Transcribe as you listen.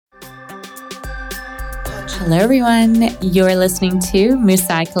Hello, everyone. You're listening to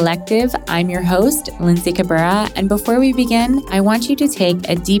Musai Collective. I'm your host, Lindsay Cabrera. And before we begin, I want you to take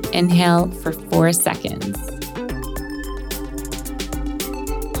a deep inhale for 4 seconds.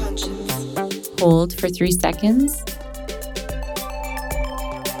 Hold for 3 seconds.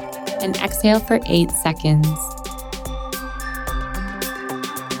 And exhale for 8 seconds.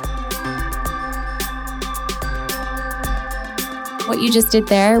 What you just did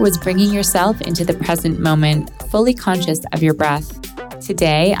there was bringing yourself into the present moment, fully conscious of your breath.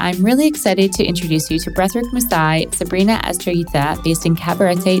 Today, I'm really excited to introduce you to Breathwork Musai, Sabrina Estrellita, based in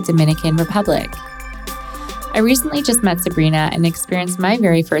Cabarete, Dominican Republic. I recently just met Sabrina and experienced my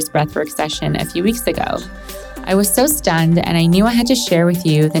very first breathwork session a few weeks ago. I was so stunned, and I knew I had to share with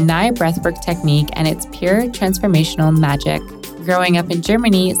you the Naya breathwork technique and its pure transformational magic. Growing up in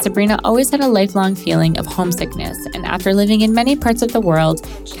Germany, Sabrina always had a lifelong feeling of homesickness, and after living in many parts of the world,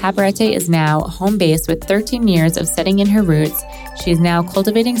 Cabarete is now home base with 13 years of setting in her roots. She is now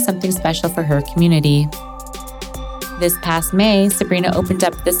cultivating something special for her community. This past May, Sabrina opened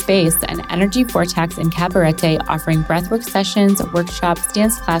up The Space, an energy vortex in Cabarete, offering breathwork sessions, workshops,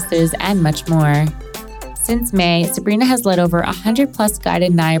 dance classes, and much more. Since May, Sabrina has led over 100 plus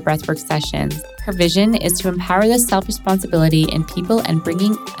guided Naya breathwork sessions. Her vision is to empower this self-responsibility in people and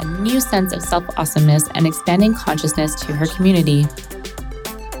bringing a new sense of self-awesomeness and expanding consciousness to her community.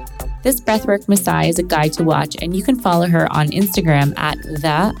 This Breathwork Musai is a guide to watch, and you can follow her on Instagram at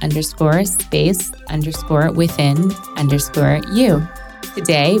the_space_within_you.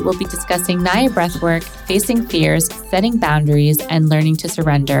 Today, we'll be discussing Naya breathwork, facing fears, setting boundaries, and learning to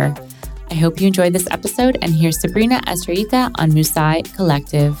surrender. I hope you enjoyed this episode, and here's Sabrina Estrellita on Musai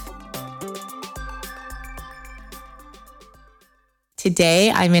Collective. Today,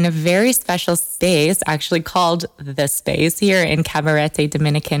 I'm in a very special space, actually called The Space, here in Cabarete,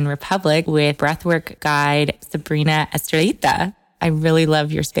 Dominican Republic, with breathwork guide Sabrina Estrellita. I really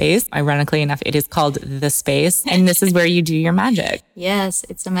love your space. Ironically enough, it is called The Space, and this is where you do your magic. Yes,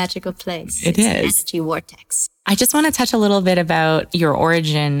 it's a magical place. It's an is. Energy vortex. I just want to touch a little bit about your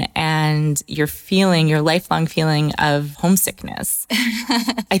origin and your feeling, your lifelong feeling of homesickness.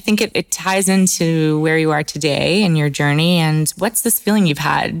 I think it ties into where you are today and your journey. And what's this feeling you've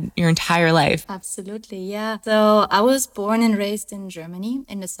had your entire life? Absolutely, yeah. So I was born and raised in Germany,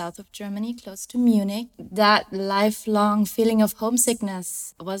 in the south of Germany, close to Munich. That lifelong feeling of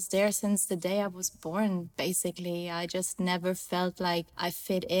homesickness was there since the day I was born, basically. I just never felt like I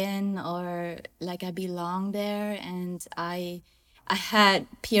fit in or like I belonged there. And I had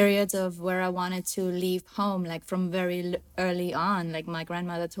periods of where I wanted to leave home, like from very early on. Like my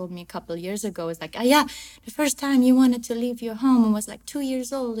grandmother told me a couple of years ago, it's like, oh, yeah, the first time you wanted to leave your home was like 2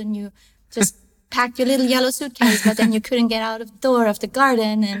 years old, and you just packed your little yellow suitcase, but then you couldn't get out of the door of the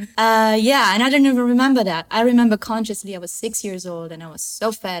garden. And and I don't even remember that. I remember consciously I was 6 years old and I was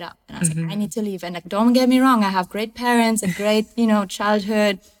so fed up, and I was like, I need to leave. And like, don't get me wrong, I have great parents, a great,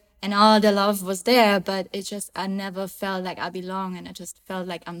 childhood. And all the love was there, but it just, I never felt like I belong. And I just felt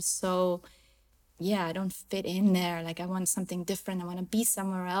like I don't fit in there. Like I want something different. I want to be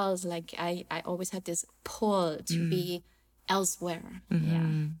somewhere else. Like I always had this pull to be elsewhere. Mm-hmm.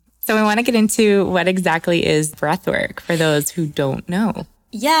 Yeah. So I want to get into what exactly is breathwork for those who don't know.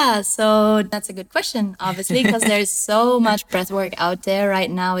 Yeah, so that's a good question, obviously, because there's so much breathwork out there right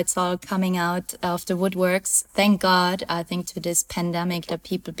now. It's all coming out of the woodworks. Thank God, I think, to this pandemic that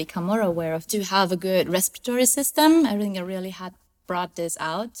people become more aware of to have a good respiratory system. I think it really had brought this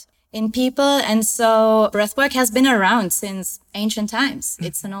out in people. And so breathwork has been around since ancient times.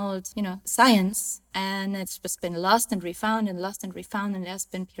 It's an old, science, and it's just been lost and refound and lost and refound. And there's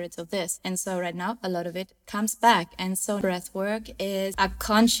been periods of this. And so right now, a lot of it comes back. And so breathwork is a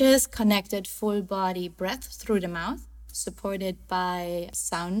conscious, connected, full body breath through the mouth, supported by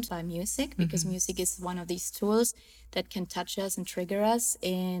sound, by music, because music is one of these tools that can touch us and trigger us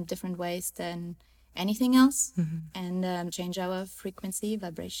in different ways than anything else, and change our frequency,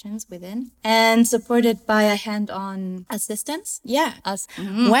 vibrations within, and supported by a hand-on assistance. Yeah.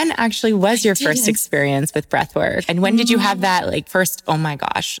 When actually was your first experience with breathwork? And when did you have that first, oh my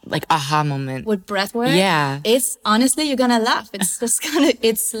gosh, aha moment? With breathwork? Yeah. It's honestly, you're gonna laugh. It's just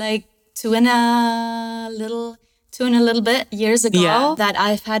it's like two and a little bit years ago that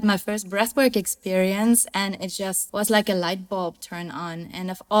I've had my first breathwork experience, and it just was like a light bulb turn on. And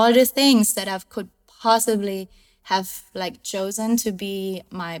of all the things that I could possibly have like chosen to be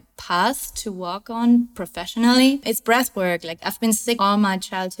my path to walk on professionally. It's breath work. Like I've been sick all my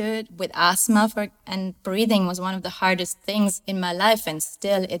childhood with asthma and breathing was one of the hardest things in my life. And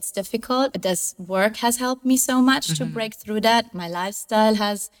still it's difficult. This work has helped me so much to break through that. My lifestyle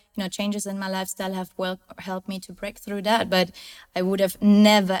has, changes in my lifestyle have helped me to break through that. But I would have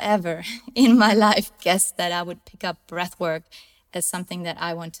never, ever in my life guessed that I would pick up breath work as something that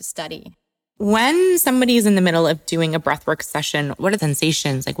I want to study. When somebody is in the middle of doing a breathwork session, what are the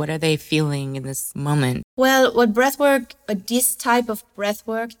sensations? Like, what are they feeling in this moment? Well, what this type of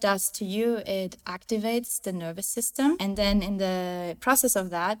breathwork does to you, it activates the nervous system. And then in the process of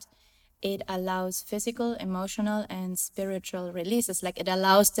that, it allows physical, emotional, and spiritual releases. Like it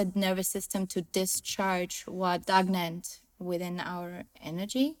allows the nervous system to discharge what's stagnant within our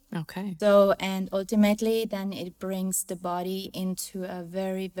energy. Okay. So, and ultimately then it brings the body into a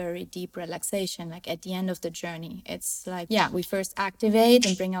very, very deep relaxation. Like at the end of the journey, it's like, we first activate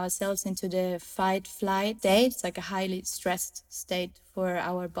and bring ourselves into the fight flight state. It's like a highly stressed state for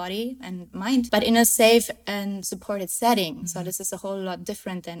our body and mind, but in a safe and supported setting. So this is a whole lot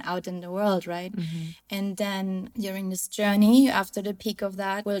different than out in the world, right? And then during this journey, after the peak of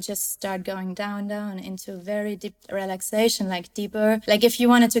that, we'll just start going down into very deep relaxation, like deeper. Like if you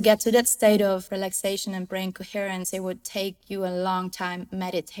wanted to get to that state of relaxation and brain coherence, it would take you a long time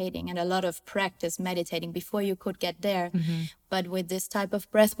meditating and a lot of practice meditating before you could get there. But with this type of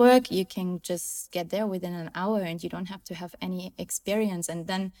breath work, you can just get there within an hour and you don't have to have any experience. And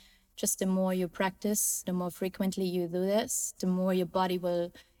then just the more you practice, the more frequently you do this, the more your body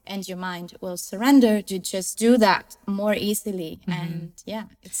will and your mind will surrender to just do that more easily. And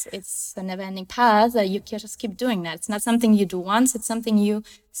it's a never-ending path that you can just keep doing that. It's not something you do once, it's something you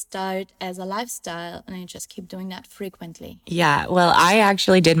start as a lifestyle and you just keep doing that frequently. Yeah, well, I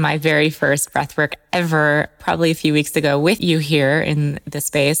actually did my very first breathwork ever probably a few weeks ago with you here in the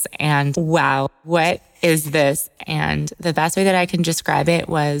space. And wow, what is this? And the best way that I can describe it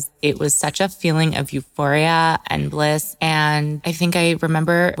was such a feeling of euphoria and bliss. And I think I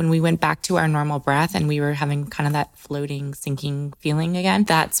remember when we went back to our normal breath and we were having kind of that floating, sinking feeling again.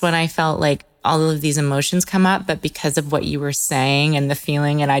 That's when I felt like all of these emotions come up, but because of what you were saying and the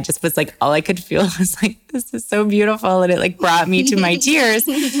feeling, and I just was like, all I could feel was like, this is so beautiful. And it like brought me to my tears.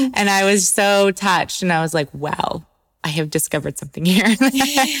 And I was so touched. And I was like, wow, I have discovered something here.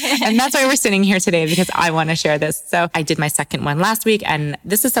 And that's why we're sitting here today, because I want to share this. So I did my second one last week, and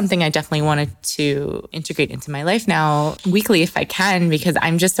this is something I definitely wanted to integrate into my life now weekly if I can, because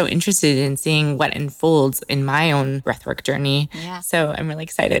I'm just so interested in seeing what unfolds in my own breathwork journey. Yeah. So I'm really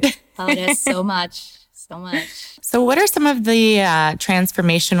excited. Oh, there's so much. So much. So what are some of the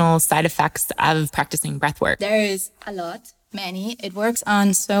transformational side effects of practicing breathwork? There is a lot. Many. It works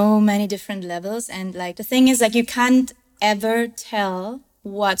on so many different levels. And like the thing is, like, you can't ever tell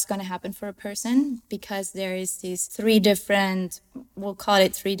what's going to happen for a person, because there is these three different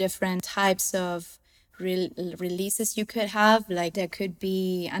types of releases you could have. Like there could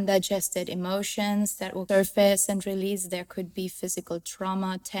be undigested emotions that will surface and release. There could be physical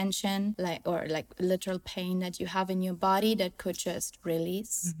trauma, tension, or literal pain that you have in your body that could just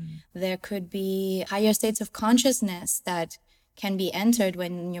release. There could be higher states of consciousness that can be entered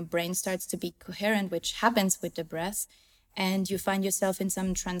when your brain starts to be coherent, which happens with the breath, and you find yourself in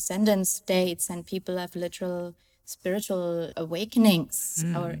some transcendent states, and people have literal spiritual awakenings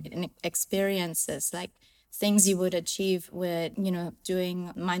or experiences, like things you would achieve with,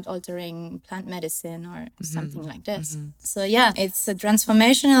 doing mind-altering plant medicine or something like this. So yeah, it's a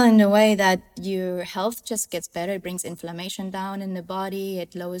transformational in the way that your health just gets better. It brings inflammation down in the body.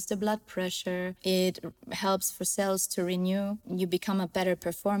 It lowers the blood pressure. It helps for cells to renew. You become a better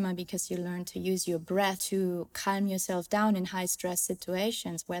performer because you learn to use your breath to calm yourself down in high-stress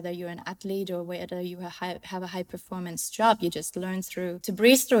situations, whether you're an athlete or whether you have a high-performance job. You just learn to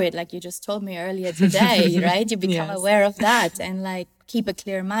breathe through it, like you just told me earlier today. Right? You become aware of that and like keep a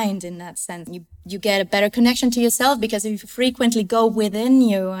clear mind in that sense. You get a better connection to yourself, because if you frequently go within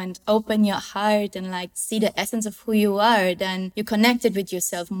you and open your heart and like see the essence of who you are, then you're connected with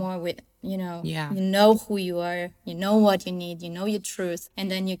yourself more with, you know who you are, you know what you need, you know your truth. And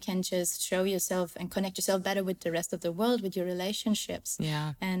then you can just show yourself and connect yourself better with the rest of the world, with your relationships.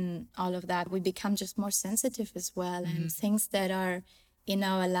 Yeah. And all of that. We become just more sensitive as well. And things that are in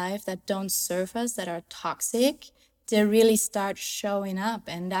our life that don't serve us, that are toxic, they really start showing up.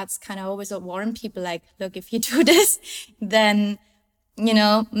 And that's kind of always what warn people, like, look, if you do this, then,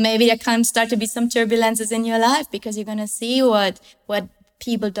 maybe there can start to be some turbulences in your life, because you're going to see what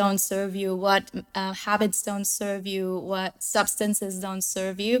people don't serve you, what habits don't serve you, what substances don't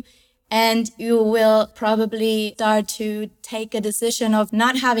serve you. And you will probably start to take a decision of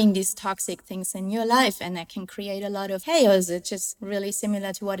not having these toxic things in your life. And that can create a lot of chaos. It's just really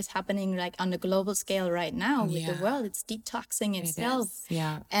similar to what is happening like on the global scale right now with the world. It's detoxing itself.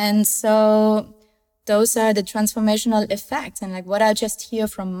 Yeah. And so those are the transformational effects. And like what I just hear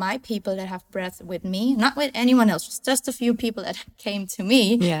from my people that have breath with me, not with anyone else, just a few people that came to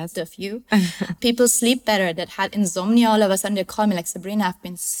me, the few, people sleep better that had insomnia. All of a sudden they call me like, Sabrina, I've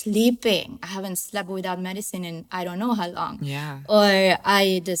been sleeping. I haven't slept without medicine in I don't know how long. Or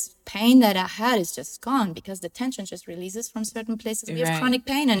this pain that I had is just gone because the tension just releases from certain places. We have chronic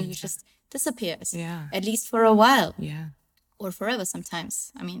pain and it just disappears, at least for a while. Or forever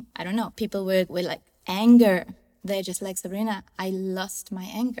sometimes. I mean, I don't know. People with like anger, they're just like, Sabrina, I lost my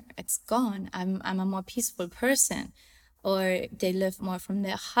anger. It's gone. I'm a more peaceful person. Or they live more from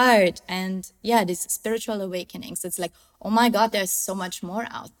their heart. And these spiritual awakenings. It's like, oh my God, there's so much more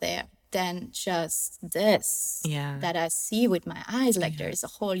out there than just this that I see with my eyes. Like there is a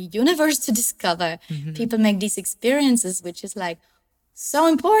whole universe to discover. People make these experiences, which is like, so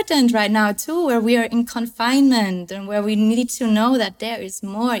important right now too, where we are in confinement and where we need to know that there is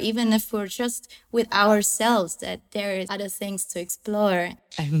more, even if we're just with ourselves, that there is other things to explore.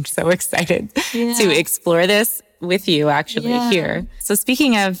 I'm so excited to explore this with you actually here. So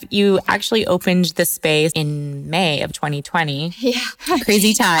speaking of, you actually opened the space in May of 2020.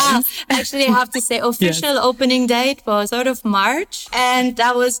 Crazy times. Actually, I have to say official opening date was sort of March. And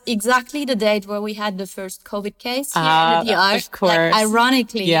that was exactly the date where we had the first COVID case here in the DR. Of course. Like,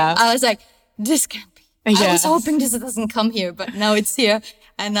 ironically, I was like, this can't be. I was hoping this doesn't come here, but now it's here.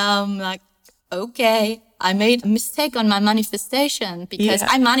 And I'm like, okay. I made a mistake on my manifestation because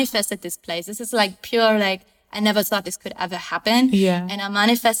I manifested this place. This is like pure, like, I never thought this could ever happen. And I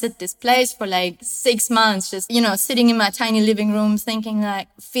manifested this place for like 6 months, just, sitting in my tiny living room, thinking like,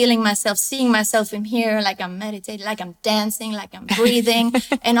 feeling myself, seeing myself in here, like I'm meditating, like I'm dancing, like I'm breathing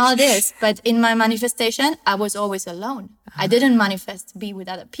and all this. But in my manifestation, I was always alone. I didn't manifest to be with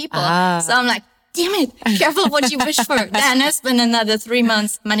other people. So I'm like, damn it, careful what you wish for. Then I spent another 3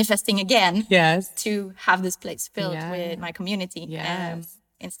 months manifesting again to have this place filled with my community.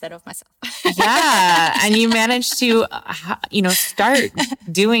 Instead of myself. And you managed to, start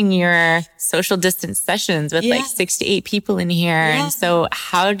doing your social distance sessions with like 6 to 8 people in here. And so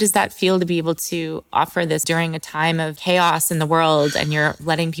how does that feel to be able to offer this during a time of chaos in the world and you're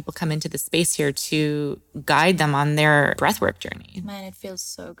letting people come into the space here to guide them on their breathwork journey? Man, it feels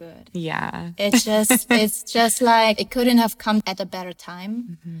so good. It's just like it couldn't have come at a better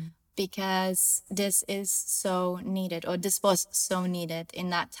time. Because this is so needed, or this was so needed in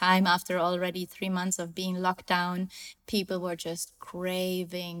that time. After already 3 months of being locked down, people were just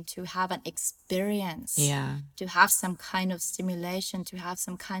craving to have an experience, to have some kind of stimulation, to have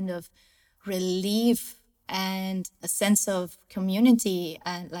some kind of relief and a sense of community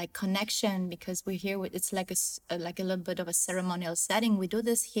and like connection, because we're here with, it's like a little bit of a ceremonial setting. We do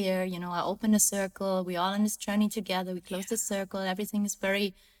this here, I open a circle, we're all on this journey together, we close the circle, everything is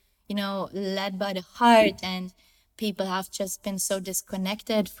very led by the heart, and people have just been so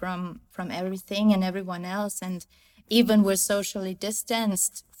disconnected from everything and everyone else. And even we're socially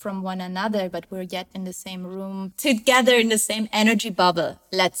distanced from one another, but we're yet in the same room together in the same energy bubble,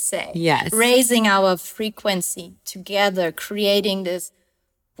 let's say. Raising our frequency together, creating this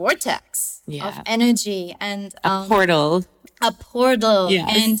vortex of energy and a portal.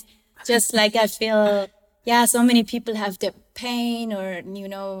 And just like I feel, so many people have their pain or,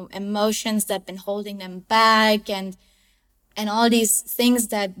 emotions that have been holding them back and all these things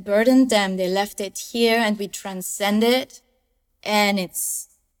that burdened them. They left it here and we transcend it, and it's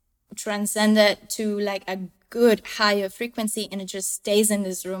transcended to like a good higher frequency, and it just stays in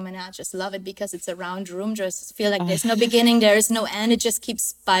this room. And I just love it because it's a round room. Just feel like there's no beginning, there is no end. It just keeps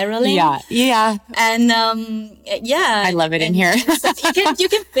spiraling. And I love it in here. you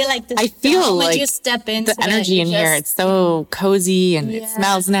can feel like this. I feel when like you step into the energy in here. It's so cozy and it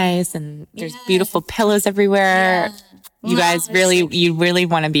smells nice, and there's beautiful pillows everywhere. You guys you really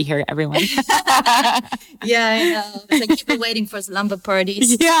want to be here, everyone. I know. It's like people waiting for slumber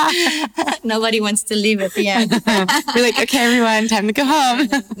parties. Nobody wants to leave at the end. You're like, okay, everyone, time to go home.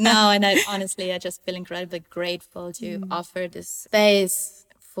 No, and I just feel incredibly grateful to offer this space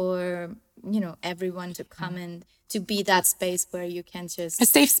for, everyone to come and to be that space where you can just a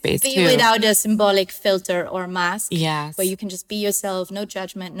safe space be without a symbolic filter or mask. Where you can just be yourself, no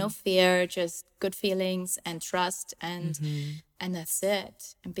judgment, no fear, just good feelings and trust, and that's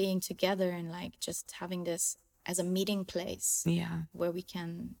it. And being together and like just having this as a meeting place where we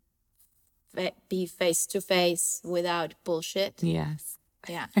can be face to face without bullshit.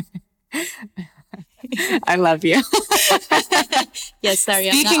 I love you. Yes, sorry.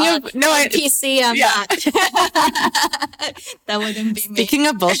 Speaking I'm of, not no, on PC. I'm not. That wouldn't be me. Speaking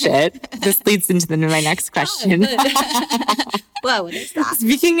of bullshit, this leads into my next question. Well, what is that?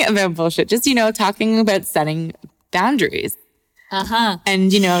 Speaking about bullshit, just, talking about setting boundaries.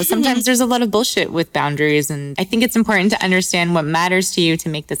 And, sometimes there's a lot of bullshit with boundaries. And I think it's important to understand what matters to you to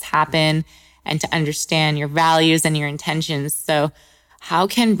make this happen and to understand your values and your intentions. So how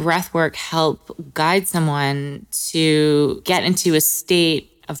can breathwork help guide someone to get into a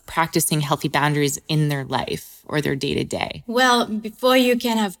state of practicing healthy boundaries in their life or their day-to-day? Well, before you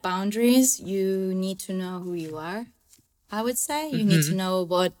can have boundaries, you need to know who you are, I would say. You need to know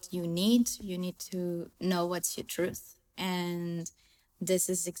what you need. You need to know what's your truth. And this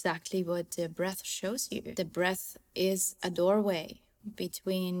is exactly what the breath shows you. The breath is a doorway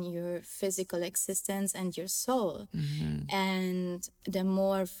between your physical existence and your soul. And the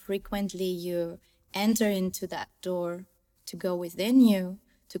more frequently you enter into that door to go within you,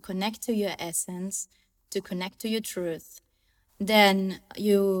 to connect to your essence, to connect to your truth, then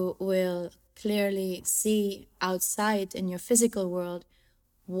you will clearly see outside in your physical world,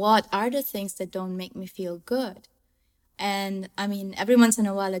 what are the things that don't make me feel good? And I mean, every once in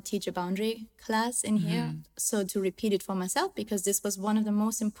a while I teach a boundary class in here. So to repeat it for myself, because this was one of the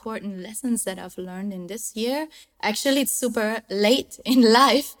most important lessons that I've learned in this year. Actually, it's super late in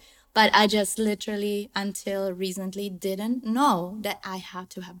life, but I just literally until recently didn't know that I had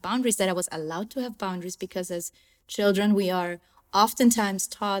to have boundaries, that I was allowed to have boundaries, because as children, we are oftentimes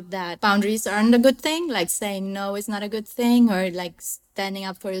taught that boundaries aren't a good thing, like saying no is not a good thing, or like standing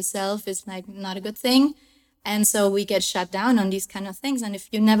up for yourself is like not a good thing. And so we get shut down on these kind of things. And if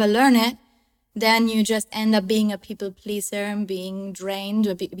you never learn it, then you just end up being a people pleaser and being drained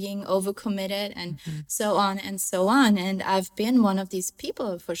or being overcommitted and so on and so on. And I've been one of these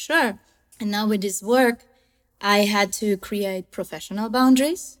people for sure. And now with this work, I had to create professional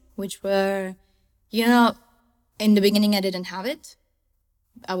boundaries, which were, in the beginning, I didn't have it.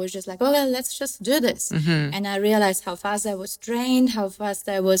 I was just like, oh, well, let's just do this. And I realized how fast I was drained, how fast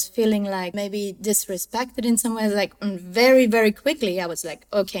I was feeling like maybe disrespected in some ways. Like very, very quickly, I was like,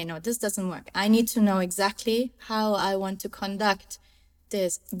 okay, no, this doesn't work. I need to know exactly how I want to conduct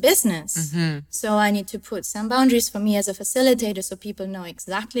this business. So I need to put some boundaries for me as a facilitator, so people know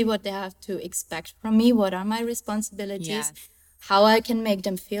exactly what they have to expect from me. What are my responsibilities? How I can make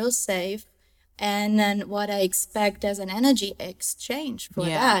them feel safe. And then what I expect as an energy exchange for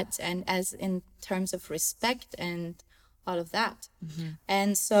that, and as in terms of respect and all of that.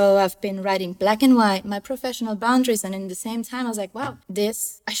 And so I've been writing black and white my professional boundaries, and in the same time I was like, wow,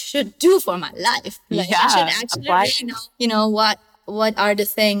 this I should do for my life. Like I should actually really know, what are the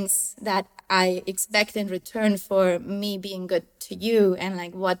things that I expect in return for me being good to you, and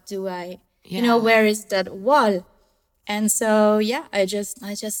like what do I where is that wall? And so, I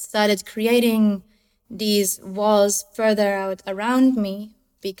just started creating these walls further out around me,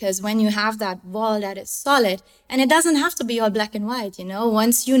 because when you have that wall that is solid, and it doesn't have to be all black and white,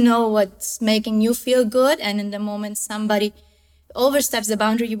 once you know what's making you feel good, and in the moment somebody oversteps the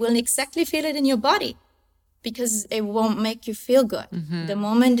boundary, you will exactly feel it in your body, because it won't make you feel good. The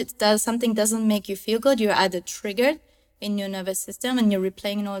moment something doesn't make you feel good, you're either triggered in your nervous system and you're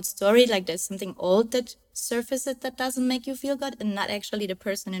replaying an old story, like there's something old that surfaces that doesn't make you feel good, and not actually the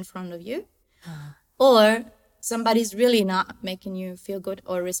person in front of you. Or somebody's really not making you feel good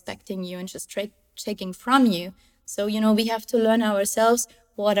or respecting you and just taking from you. So, we have to learn ourselves,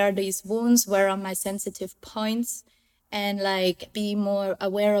 what are these wounds, where are my sensitive points, and like be more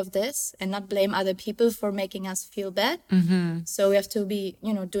aware of this and not blame other people for making us feel bad. So we have to be,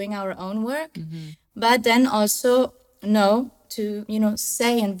 doing our own work, but then also know to,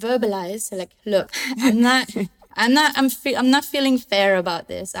 say and verbalize, like, look, I'm not feeling fair about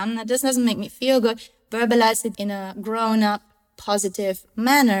this. This doesn't make me feel good. Verbalize it in a grown up, positive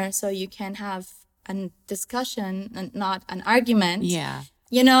manner, so you can have a discussion and not an argument.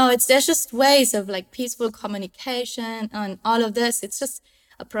 There's just ways of like peaceful communication and all of this. It's just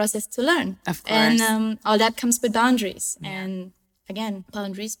a process to learn. Of course. And all that comes with boundaries. And again,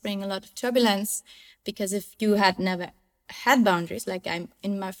 boundaries bring a lot of turbulence, because if you had never had boundaries, like I'm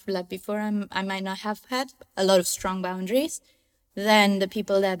in my life before, I might not have had a lot of strong boundaries, then the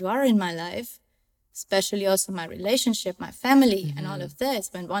people that were in my life, especially also my relationship, my family, and all of this,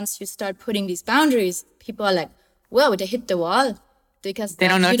 when once you start putting these boundaries, people are like, whoa, they hit the wall, because they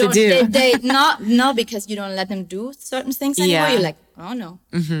don't know what to do. No, because you don't let them do certain things anymore. You're like, oh no.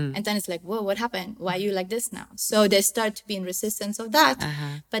 And then it's like, whoa, what happened? Why are you like this now? So they start to be in resistance of that.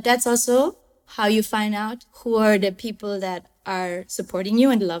 But that's also how you find out who are the people that are supporting you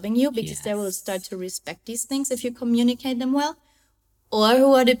and loving you, because they will start to respect these things if you communicate them well. Or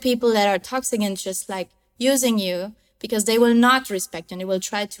who are the people that are toxic and just like using you, because they will not respect you and they will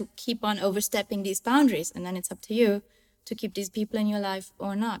try to keep on overstepping these boundaries. And then it's up to you to keep these people in your life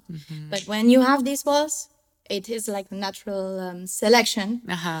or not. But when you have these walls, it is like a natural selection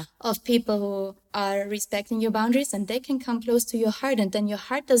of people who are respecting your boundaries, and they can come close to your heart, and then your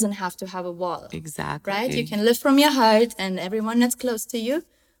heart doesn't have to have a wall. Exactly. Right? You can live from your heart, and everyone that's close to you,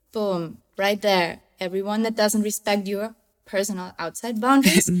 boom, right there. Everyone that doesn't respect your personal outside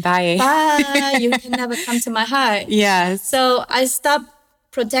boundaries, Bye. You can never come to my heart. Yes. So I stopped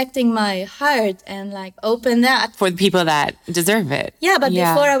protecting my heart and like open that For the people that deserve it. Yeah, but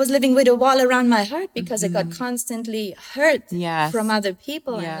before I was living with a wall around my heart because I got constantly hurt from other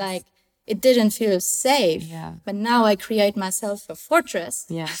people and like it didn't feel safe. But now I create myself a fortress.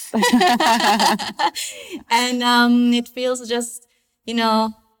 Yes. And it feels just, you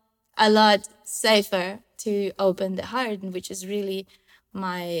know, a lot safer to open the heart, which is really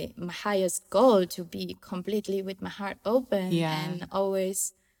my highest goal, to be completely with my heart open and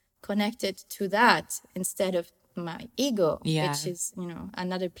always connected to that instead of my ego, which is, you know,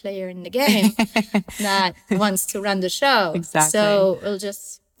 another player in the game that wants to run the show. Exactly. So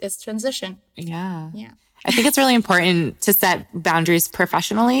it's transition. Yeah. Yeah. I think it's really important to set boundaries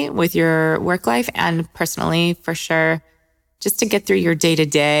professionally with your work life and personally, for sure, just to get through your day to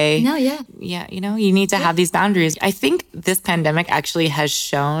day. No, yeah. Yeah, you know, you need to have these boundaries. I think this pandemic actually has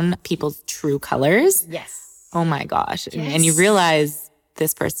shown people's true colors. Yes. Oh my gosh. And you realize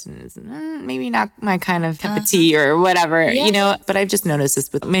this person is maybe not my kind of cup of tea or whatever, you know, but I've just noticed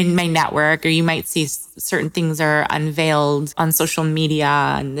this with my network, or you might see certain things are unveiled on social media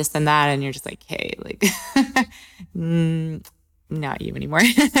and this and that. And you're just like, hey, like, not you anymore.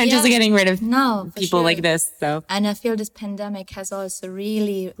 I'm just getting rid of people like this. So, and I feel this pandemic has also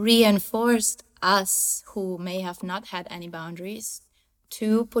really reinforced us who may have not had any boundaries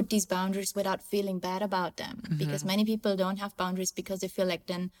to put these boundaries without feeling bad about them. Because many people don't have boundaries because they feel like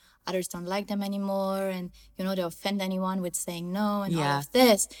then others don't like them anymore, and you know, they offend anyone with saying no and all of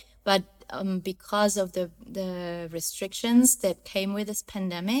this. But because of the restrictions that came with this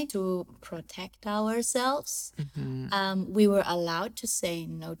pandemic to protect ourselves, we were allowed to say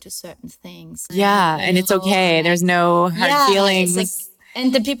no to certain things. And it's okay. There's no hard feelings. Like,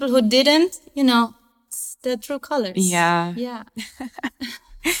 and the people who didn't, you know, it's the true colors. Yeah.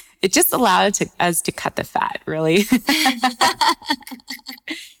 It just allowed us to cut the fat, really.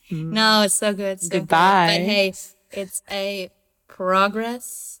 No, it's so good. So Goodbye. Good. But hey, it's a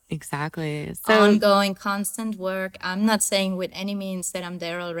progress. Exactly. So ongoing, constant work. I'm not saying with any means that I'm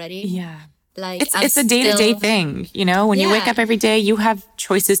there already. Yeah. Like it's a day-to-day thing, you know? When you wake up every day, you have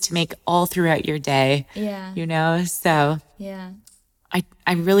choices to make all throughout your day. Yeah. You know? So yeah.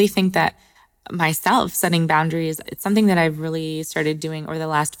 I really think that myself setting boundaries, it's something that I've really started doing over the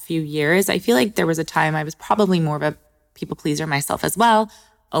last few years. I feel like there was a time I was probably more of a people pleaser myself as well,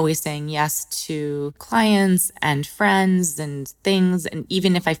 always saying yes to clients and friends and things. And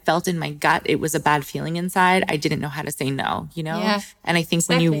even if I felt in my gut it was a bad feeling inside, I didn't know how to say no, you know? Yeah, and I think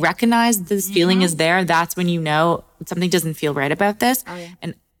when you recognize this feeling is there, that's when you know something doesn't feel right about this.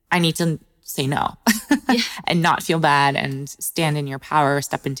 And I need to say no and not feel bad and stand in your power,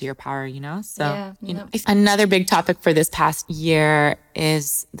 step into your power, you know? So, you know, another big topic for this past year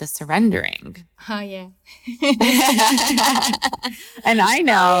is the surrendering. Oh, yeah. And I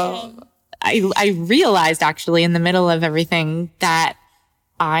know, I realized actually in the middle of everything that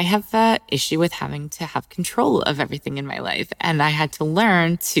I have an issue with having to have control of everything in my life. And I had to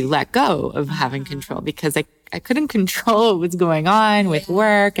learn to let go of having control, because I couldn't control what was going on with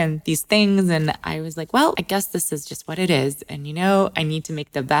work and these things. And I was like, well, I guess this is just what it is. And, you know, I need to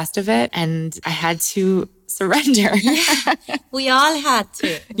make the best of it. And I had to surrender. We all had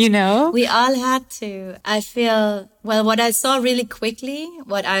to. You know? We all had to. I feel, well, what I saw really quickly,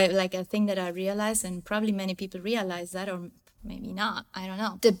 I think that I realized, and probably many people realize that, or maybe not, I don't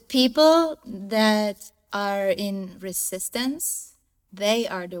know. The people that are in resistance, they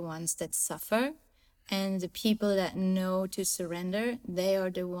are the ones that suffer. And the people that know to surrender, they are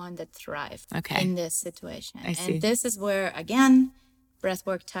the ones that thrive in this situation. I see. And this is where, again,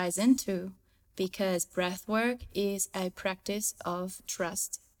 breathwork ties into, because breathwork is a practice of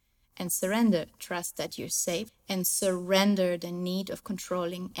trust and surrender. Trust that you're safe, and surrender the need of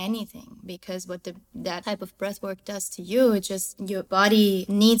controlling anything. Because what that type of breathwork does to you, it's just your body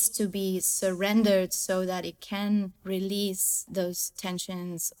needs to be surrendered so that it can release those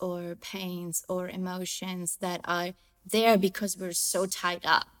tensions or pains or emotions that are there because we're so tied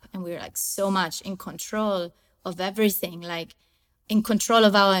up and we're like so much in control of everything, like in control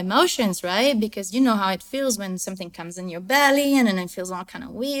of our emotions, right? Because you know how it feels when something comes in your belly and then it feels all kind of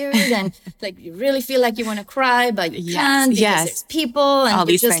weird and like you really feel like you want to cry, but you can't because there's people and all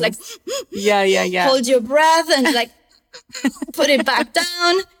you these just things. like hold your breath and like put it back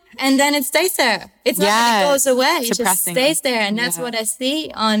down. And then it stays there. It's not that it goes away. It just stays there. And that's what I see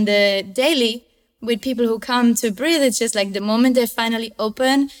on the daily with people who come to breathe. It's just like the moment they finally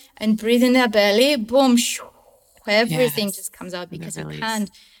open and breathe in their belly, boom, shoo, everything just comes out because you can't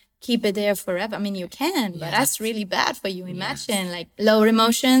keep it there forever. I mean, you can, but that's really bad for you. Imagine like lower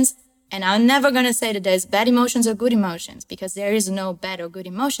emotions. And I'm never going to say that there's bad emotions or good emotions because there is no bad or good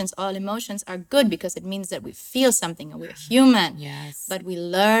emotions. All emotions are good because it means that we feel something and we're human. Yes. But we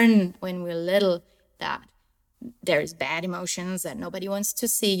learn when we're little that there's bad emotions that nobody wants to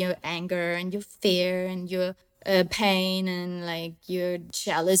see, your anger and your fear and your pain and like your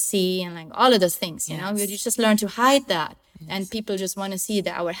jealousy and like all of those things, you know, you just learn to hide that. And people just want to see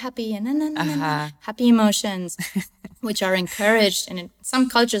that we're happy and happy emotions, which are encouraged. And in some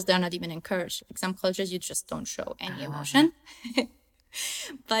cultures, they're not even encouraged. Like some cultures, you just don't show any emotion.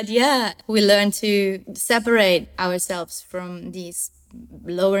 But yeah, we learn to separate ourselves from these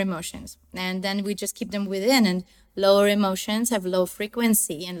lower emotions. And then we just keep them within. And lower emotions have low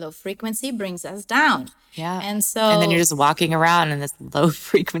frequency, and low frequency brings us down. Yeah. And then you're just walking around in this low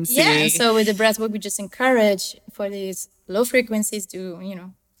frequency. Yeah. So with the breath work, we just encourage for these low frequencies to, you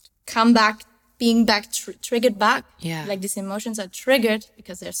know, come back, being back, triggered back. Yeah. Like these emotions are triggered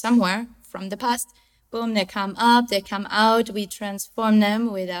because they're somewhere from the past. Boom, they come up, they come out. We transform them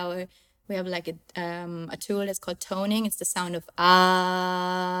with we have like a tool that's called toning. It's the sound of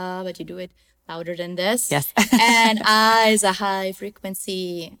ah, but you do it louder than this. Yes. And ah is a high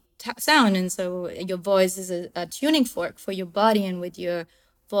frequency sound. And so your voice is a tuning fork for your body. And with your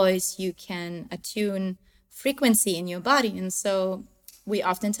voice, you can attune frequency in your body. And so we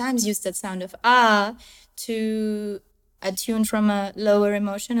oftentimes use that sound of ah to attune from a lower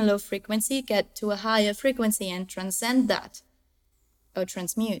emotion, a low frequency, get to a higher frequency and transcend that. Or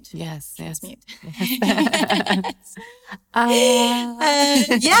transmute. Yes. Transmute. Yes.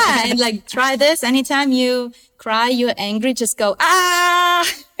 Yeah, and like try this. Anytime you cry, you're angry, just go, ah!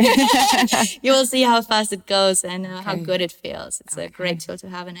 You will see how fast it goes and how good it feels. It's a great tool to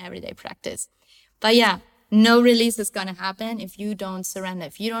have in everyday practice. But yeah, no release is going to happen if you don't surrender,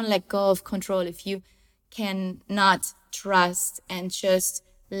 if you don't let go of control, if you cannot trust and just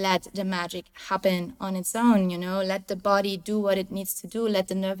let the magic happen on its own, you know, let the body do what it needs to do, let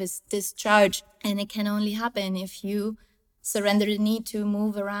the nervous discharge. And it can only happen if you surrender the need to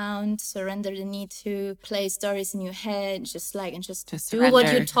move around, surrender the need to play stories in your head, just do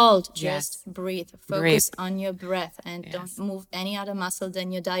what you're told. Just breathe, focus on your breath and don't move any other muscle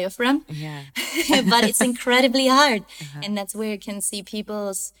than your diaphragm. Yeah. But it's incredibly hard. And that's where you can see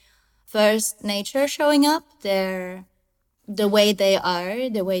people's first nature showing up, the way they are,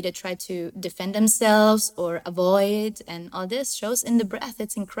 the way they try to defend themselves or avoid, and all this shows in the breath.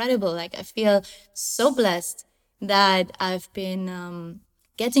 It's incredible. Like I feel so blessed that I've been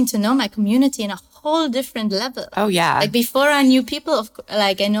getting to know my community in a whole different level. Oh yeah. Like before I knew people,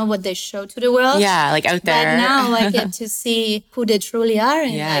 like I know what they show to the world. Yeah, like out there. But now I get to see who they truly are.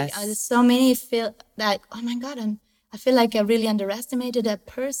 And like there's so many feel like, oh my God, I feel like I really underestimated that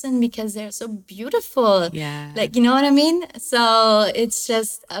person because they're so beautiful. Yeah. Like, you know what I mean? So it's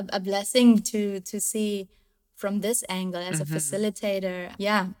just a blessing to see from this angle as a facilitator.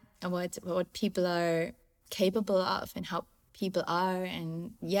 Yeah. What people are capable of and how people are.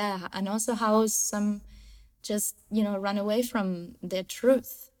 And yeah. And also how some just, you know, run away from their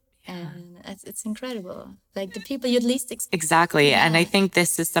truth. And it's incredible. Like the people you'd least expect. Exactly. Yeah. And I think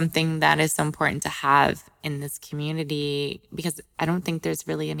this is something that is so important to have in this community because I don't think there's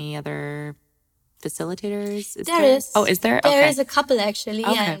really any other facilitators. There is. Oh, is there? There is a couple actually,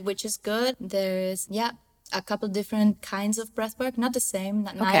 and which is good. There's, a couple different kinds of breathwork, not the same,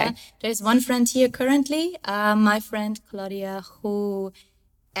 not Naya. There's one friend here currently, my friend Claudia, who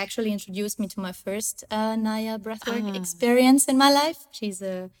actually introduced me to my first Naya breathwork experience in my life. She's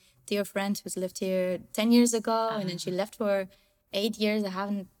a dear friend who's lived here 10 years ago, and then she left for 8 years. I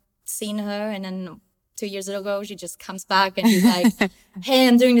haven't seen her, and then 2 years ago she just comes back and she's like, hey,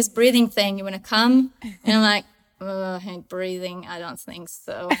 I'm doing this breathing thing, you want to come? And I'm like, I hate breathing, I don't think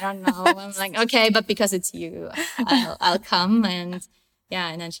so, I don't know. I'm like, okay, but because it's you, I'll come. And yeah,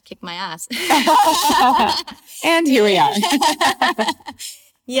 and then she kicked my ass. And here we are.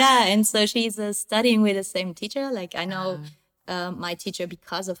 Yeah, and so she's studying with the same teacher. Like I know my teacher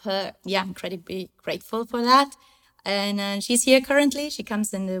because of her. Yeah, I'm incredibly grateful for that. And she's here currently. She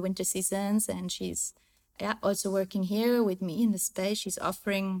comes in the winter seasons, and she's also working here with me in the space. She's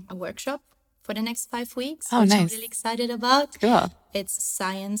offering a workshop for the next 5 weeks, Oh, which I'm nice. really excited about. Cool. It's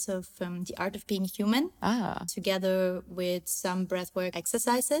science of the art of being human, together with some breathwork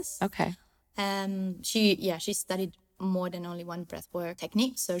exercises. Okay. She studied more than only one breathwork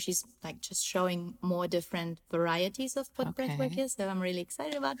technique, so she's like just showing more different varieties of what breathwork is. So I'm really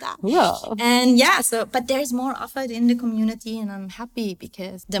excited about that. Cool. And but there's more offered in the community, and I'm happy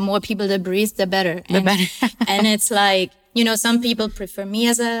because the more people that breathe, the better. The better. And it's like, some people prefer me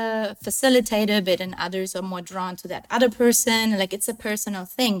as a facilitator, but then others are more drawn to that other person. Like, it's a personal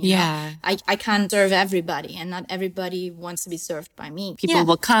thing. you know? I can't serve everybody, and not everybody wants to be served by me. People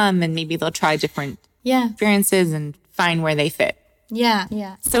will come and maybe they'll try different experiences and find where they fit.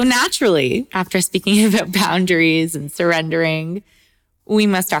 Yeah. So naturally, after speaking about boundaries and surrendering, we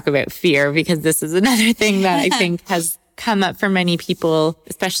must talk about fear, because this is another thing that I think has come up for many people,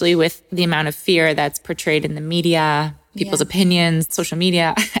 especially with the amount of fear that's portrayed in the media, people's opinions, social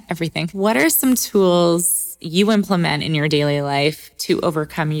media, everything. What are some tools you implement in your daily life to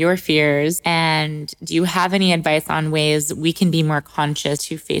overcome your fears? And do you have any advice on ways we can be more conscious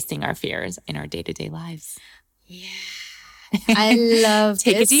to facing our fears in our day-to-day lives? Yeah. I love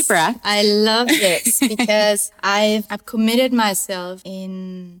Take a deep breath. I love this because I've committed myself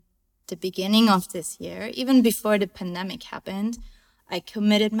in the beginning of this year, even before the pandemic happened. I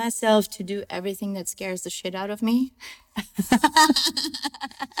committed myself to do everything that scares the shit out of me.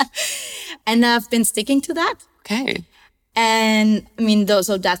 And I've been sticking to that. Okay. And I mean,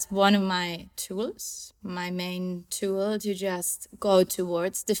 so that's one of my tools, my main tool, to just go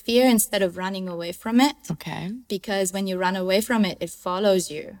towards the fear instead of running away from it. Okay. Because when you run away from it, it follows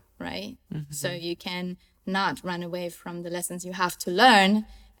you, right? So you can not run away from the lessons you have to learn.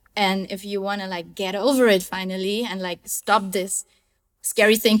 And if you want to like get over it finally and like stop this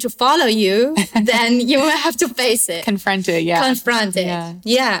scary thing to follow you, then you have to face it. Confront it, yeah. Confront it.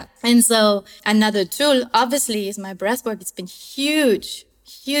 Yeah. And so another tool, obviously, is my breath work. It's been huge,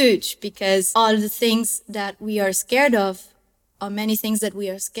 because all the things that we are scared of, or many things that we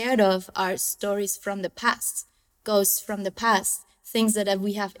are scared of, are stories from the past, ghosts from the past, things that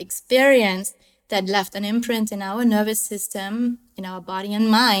we have experienced that left an imprint in our nervous system, in our body and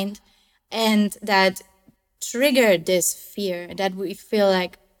mind, and that trigger this fear, that we feel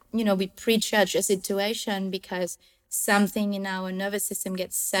like, we prejudge a situation because something in our nervous system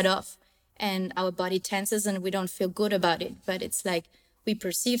gets set off and our body tenses and we don't feel good about it. But it's like we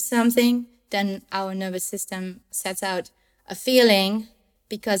perceive something, then our nervous system sets out a feeling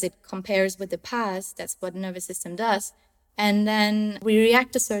because it compares with the past. That's what the nervous system does. And then we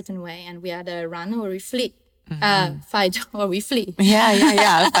react a certain way, and we either run or we flee. Fight or we flee.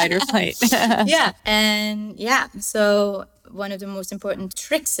 Yeah. Fight or flight. So one of the most important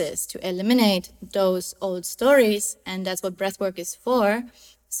tricks is to eliminate those old stories. And that's what breathwork is for.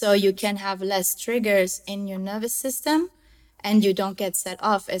 So you can have less triggers in your nervous system and you don't get set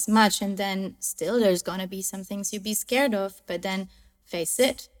off as much. And then still there's going to be some things you'd be scared of, but then face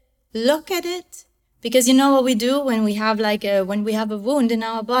it, look at it. Because you know what we do when we have when we have a wound in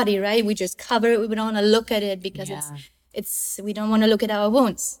our body, right? We just cover it. We don't want to look at it because we don't want to look at our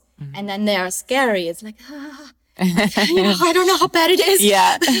wounds. And then they are scary. It's like, I don't know how bad it is.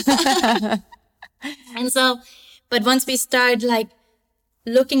 Yeah. And so, but once we start like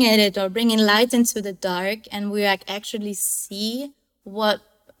looking at it or bringing light into the dark, and we actually see what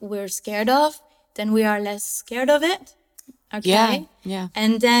we're scared of, then we are less scared of it. Okay. Yeah.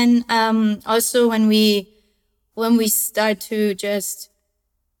 And then also when we start to just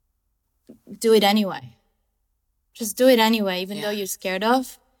do it anyway, even though you're scared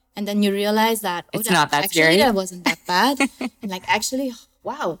of, and then you realize that it's not that scary. That wasn't that bad. And like, actually,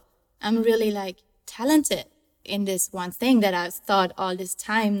 wow, I'm really like talented in this one thing that I thought all this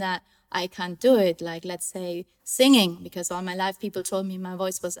time that I can't do it. Like, let's say singing, because all my life people told me my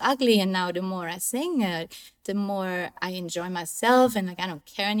voice was ugly. And now the more I sing, the more I enjoy myself. And like, I don't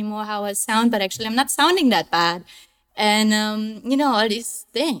care anymore how I sound, but actually I'm not sounding that bad. And, all these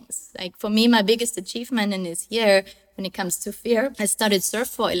things. Like for me, my biggest achievement in this year when it comes to fear, I started surf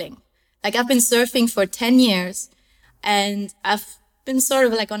foiling. Like I've been surfing for 10 years and I've been sort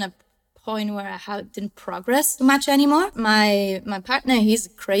of like on a point where I didn't progress too much anymore. My partner, he's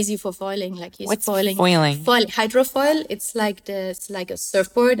crazy for foiling. Like he's What's foiling? Hydrofoil. It's like a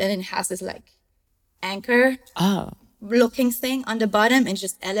surfboard, and it has this like anchor looking thing on the bottom, and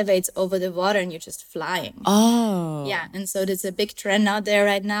just elevates over the water, and you're just flying. Yeah, and so there's a big trend out there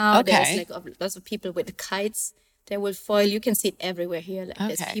right now. Okay. There's like lots of people with kites They will foil. You can see it everywhere here. Like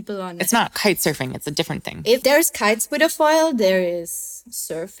there's people on It's not kite surfing. It's a different thing. If there's kites with a foil, there is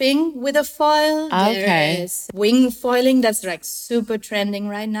surfing with a foil. There is wing foiling that's like super trending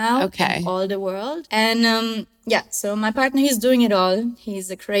right now in all the world. And so my partner, he's doing it all. He's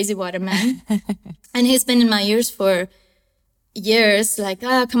a crazy waterman. And he's been in my ears for years, like,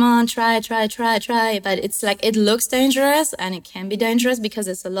 oh, come on, try. But it's like, it looks dangerous, and it can be dangerous because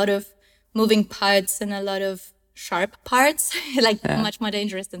there's a lot of moving parts and a lot of sharp parts, like much more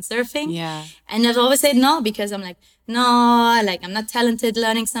dangerous than surfing. Yeah. And I've always said no, because I'm like, no, like I'm not talented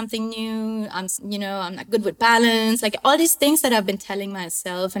learning something new. I'm not good with balance, like all these things that I've been telling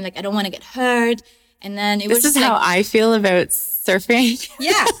myself, and like, I don't want to get hurt. And then this is how I feel about surfing.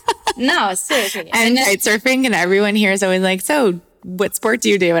 Yeah. No, seriously. And kite surfing, and everyone here is always like, so what sport do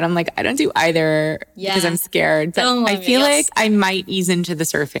you do? And I'm like, I don't do either because I'm scared. But I feel like I might ease into the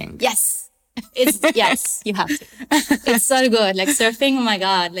surfing. Yes. Yes, you have to. It's so good. Like surfing, oh my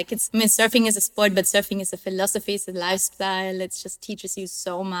God. Like surfing is a sport, but surfing is a philosophy, it's a lifestyle. It just teaches you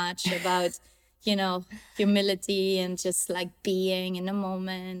so much about, humility and just like being in the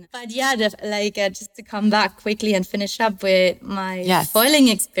moment. But yeah, just to come back quickly and finish up with my foiling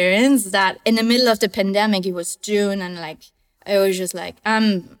experience, that in the middle of the pandemic, it was June, and like, I was just like,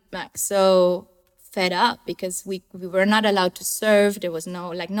 I'm like so fed up because we were not allowed to surf. There was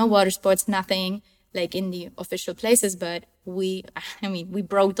no water sports, nothing like in the official places, but we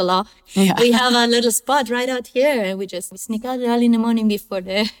broke the law. Yeah. We have a little spot right out here, and we sneak out early in the morning before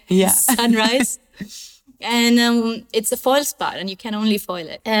the sunrise. And it's a foil spot, and you can only foil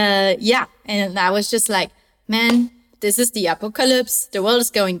it. And I was just like, man, this is the apocalypse. The world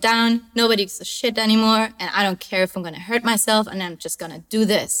is going down. Nobody gives a shit anymore. And I don't care if I'm going to hurt myself, and I'm just going to do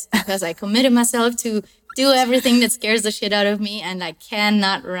this because I committed myself to do everything that scares the shit out of me, and I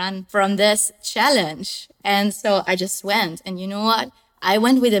cannot run from this challenge. And so I just went. And you know what? I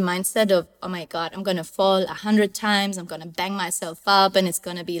went with the mindset of, oh my God, I'm going to fall 100 times. I'm going to bang myself up, and it's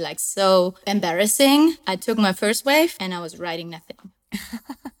going to be like so embarrassing. I took my first wave, and I was riding nothing.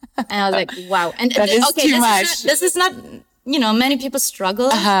 And I was like, wow. And that is too much. This is not, many people struggle,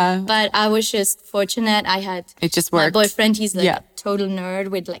 but I was just fortunate. It just worked. My boyfriend, he's like a total nerd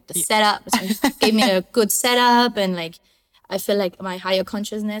with like the setup. So he gave me a good setup, and like, I feel like my higher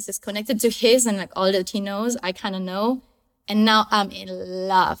consciousness is connected to his, and like all that he knows, I kind of know. And now I'm in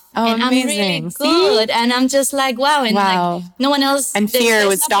love. Oh, and amazing. I'm really good. See? And I'm just like, wow. And like, no one else. And fear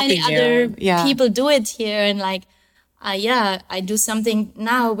was stopping you. Other people do it here. And like, I do something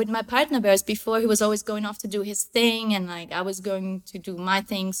now with my partner, whereas before he was always going off to do his thing, and like I was going to do my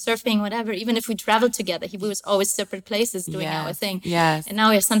thing, surfing, whatever. Even if we traveled together, he was always separate places doing our thing. Yes. And now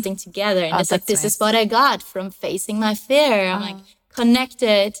we have something together, and it's like, this is what I got from facing my fear. I'm like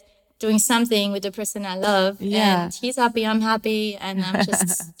connected, doing something with the person I love, and he's happy, I'm happy, and I'm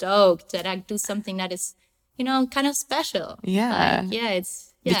just stoked that I do something that is, kind of special. Yeah. Like, it's.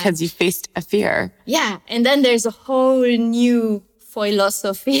 Yeah. Because you faced a fear. Yeah. And then there's a whole new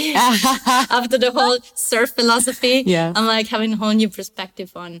philosophy after the whole surf philosophy. Yeah. I'm like having a whole new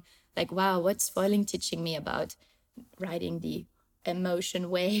perspective on like, wow, what's foiling teaching me about riding the emotion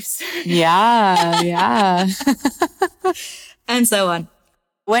waves? Yeah. And so on.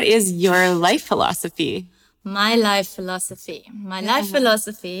 What is your life philosophy? My life philosophy. Life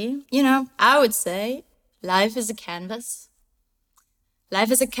philosophy, I would say life is a canvas. Life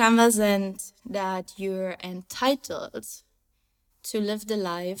is a canvas, and that you're entitled to live the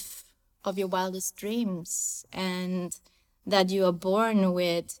life of your wildest dreams, and that you are born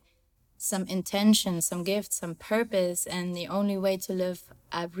with some intention, some gift, some purpose, and the only way to live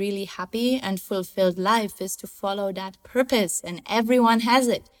a really happy and fulfilled life is to follow that purpose, and everyone has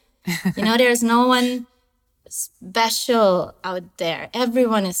it. There's no one special out there.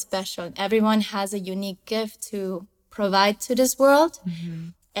 Everyone is special. Everyone has a unique gift to provide to this world. Mm-hmm.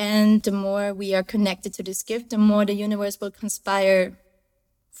 And the more we are connected to this gift, the more the universe will conspire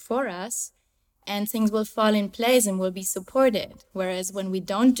for us, and things will fall in place and will be supported. Whereas when we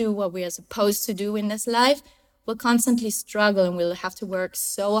don't do what we are supposed to do in this life, we'll constantly struggle, and we'll have to work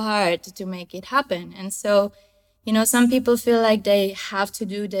so hard to make it happen. And so, some people feel like they have to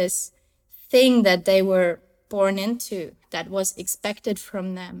do this thing that they were born into, that was expected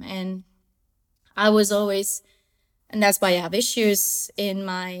from them. And I was always, and that's why I have issues in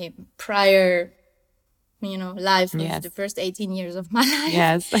my prior, life, the first 18 years of my life.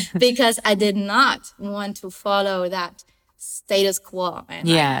 Yes. Because I did not want to follow that status quo and,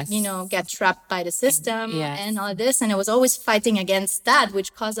 get trapped by the system and all this. And I was always fighting against that,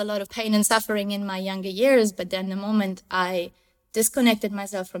 which caused a lot of pain and suffering in my younger years. But then the moment I disconnected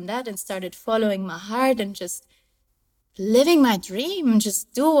myself from that and started following my heart and just living my dream,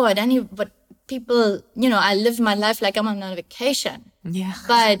 just do what people, I live my life like I'm on a vacation. Yeah.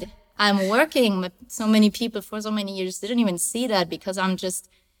 But I'm working, but so many people for so many years didn't even see that because I'm just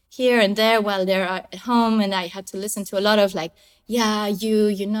here and there while they're at home. And I had to listen to a lot of like, yeah,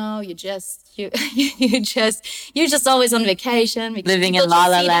 you're just always on vacation. Because living in people La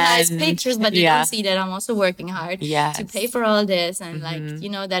just La see the nice Land. pictures, but they don't see that I'm also working hard Yes. to pay for all this. And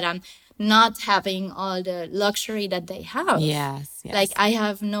that I'm not having all the luxury that they have. Yes. Like I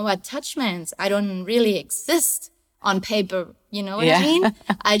have no attachments. I don't really exist on paper. You know what I mean?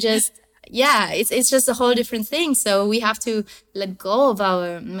 It's just a whole different thing. So we have to let go of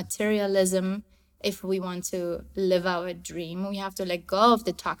our materialism if we want to live our dream. We have to let go of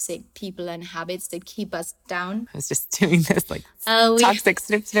the toxic people and habits that keep us down. I was just doing this like toxic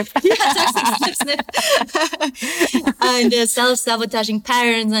snip snip. Toxic snip snip. And the self-sabotaging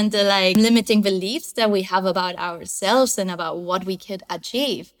patterns and the like limiting beliefs that we have about ourselves and about what we could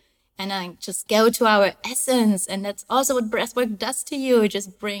achieve. And I just go to our essence. And that's also what breathwork does to you. It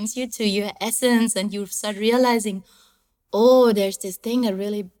just brings you to your essence and you start realizing, oh, there's this thing that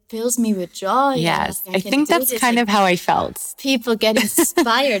really fills me with joy. Yes. I think that's kind of how I felt. People get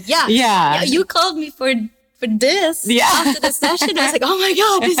inspired. Yeah. You called me for this after the session. I was like, oh my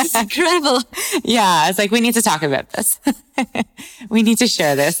God, this is incredible. Yeah. It's like, we need to talk about this. We need to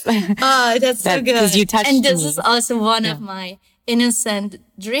share this. Oh, that's so good. Because you touched me. And this is also one of my innocent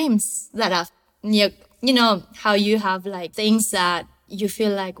dreams that I've, how you have like things that you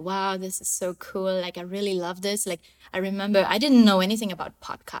feel like, wow, this is so cool. Like, I really love this. Like, I remember I didn't know anything about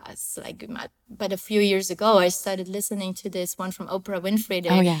podcasts, but a few years ago, I started listening to this one from Oprah Winfrey,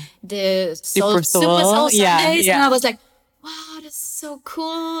 the Super Soul Sundays. And I was like, wow, this is so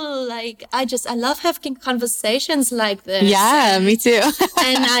cool. Like, I love having conversations like this. Yeah, me too.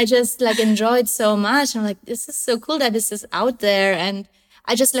 And I just like enjoyed so much. I'm like, this is so cool that this is out there. And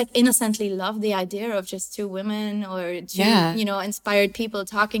I just like innocently love the idea of just two women or two, inspired people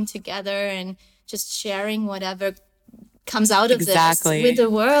talking together and just sharing whatever comes out of this with the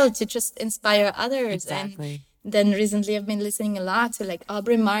world to just inspire others. Exactly. And then recently I've been listening a lot to like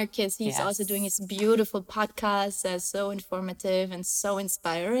Aubrey Marcus. He's also doing his beautiful podcast that's so informative and so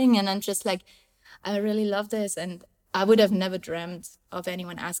inspiring. And I'm just like, I really love this. And I would have never dreamt of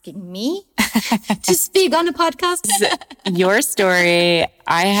anyone asking me to speak on a podcast. Your story,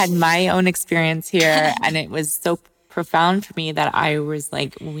 I had my own experience here and it was so profound for me that I was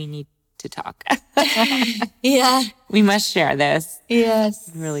like, we need to talk. Yeah. We must share this.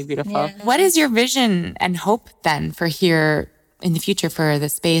 Yes. Really beautiful. Yeah. What is your vision and hope then for here in the future for the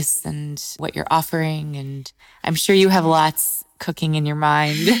space and what you're offering? And I'm sure you have lots cooking in your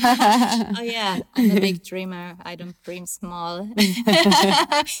mind. Oh yeah, I'm a big dreamer. I don't dream small.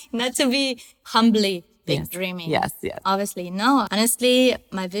 Not to be humbly big dreaming. Yes. Obviously, no. Honestly,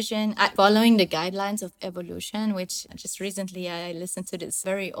 my vision, following the guidelines of evolution, which just recently I listened to this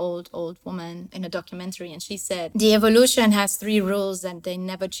very old woman in a documentary, and she said, the evolution has 3 rules and they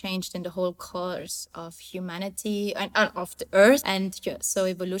never changed in the whole course of humanity and of the earth. And so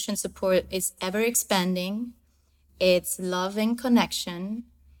evolution support is ever expanding. It's love and connection,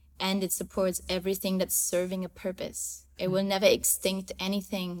 and it supports everything that's serving a purpose. It will never extinct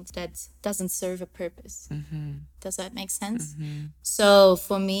anything that doesn't serve a purpose. Mm-hmm. Does that make sense? Mm-hmm. So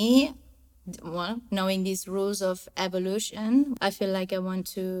for me, knowing these rules of evolution, I feel like I want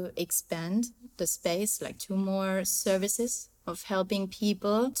to expand the space, like 2 more services of helping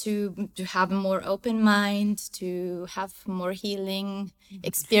people to have a more open mind, to have more healing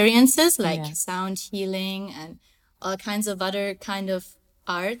experiences, like sound healing and all kinds of other kind of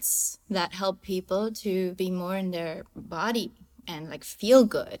arts that help people to be more in their body and like feel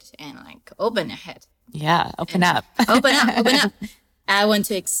good and like open their head. Yeah, open up. Open up. I want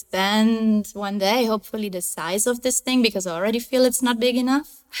to expand one day, hopefully, the size of this thing, because I already feel it's not big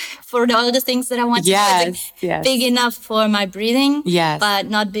enough for all the things that I want to do. It's like big enough for my breathing, but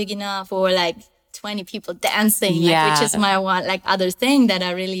not big enough for like 20 people dancing, which is my other thing that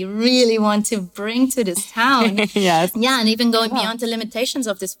I really, really want to bring to this town. And even going beyond the limitations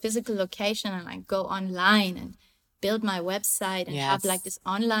of this physical location and like go online and build my website and have like this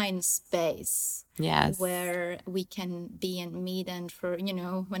online space where we can be and meet, and for,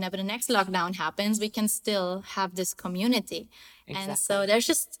 whenever the next lockdown happens, we can still have this community. And so there's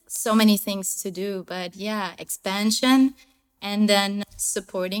just so many things to do, but expansion. And then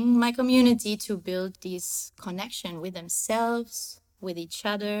supporting my community to build this connection with themselves, with each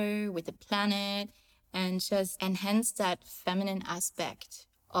other, with the planet, and just enhance that feminine aspect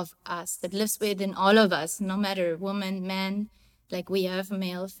of us that lives within all of us, no matter woman, man. Like we have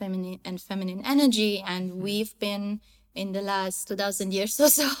male, feminine, and feminine energy, and we've been in the last 2000 years or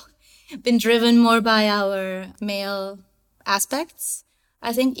so been driven more by our male aspects.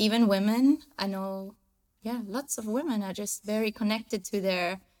 I think even women, I know, lots of women are just very connected to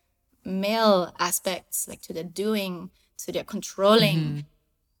their male aspects, like to their doing, to their controlling.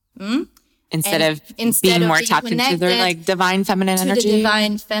 Instead of being more tapped into their like divine feminine energy. To the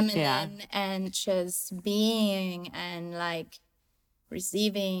divine feminine and just being and like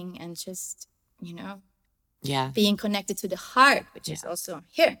receiving and just, being connected to the heart, which is also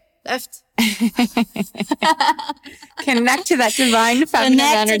here, left. Connect to that divine feminine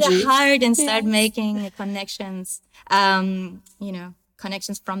energy. Connect to the heart and start making connections,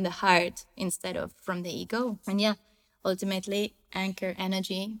 connections from the heart instead of from the ego. And ultimately anchor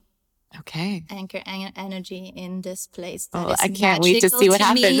energy. Okay. Anchor energy in this place. I can't wait to see what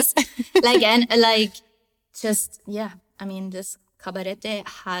happens. This cabarete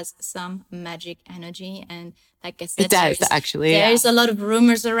has some magic energy, and like I said, it does actually. There's a lot of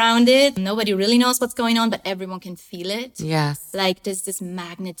rumors around it. Nobody really knows what's going on, but everyone can feel it. Yes. Like there's this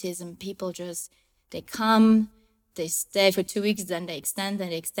magnetism. People they come, they stay for 2 weeks, then they extend.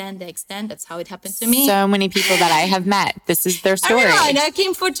 That's how it happened to me. So many people that I have met, this is their story. I know, I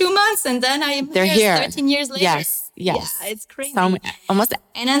came for 2 months, and then they're here 13 years later. Yes. Yeah, it's crazy. Almost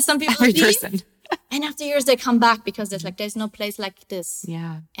and then some people every leave, person. And after years they come back because there's no place like this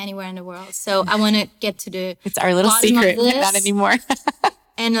anywhere in the world. So I want to get to the it's our little secret, not anymore.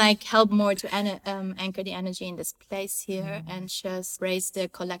 And help more to anchor the energy in this place here and just raise the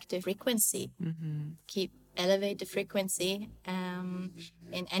collective frequency. Elevate the frequency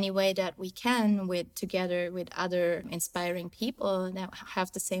in any way that we can together with other inspiring people that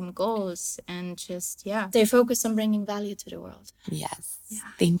have the same goals, and just stay focused on bringing value to the world. Yes.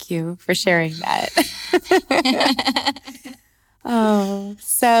 Thank you for sharing that.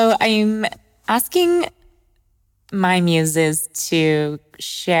 So I'm asking my muses to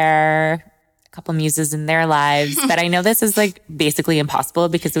share a couple muses in their lives, but I know this is like basically impossible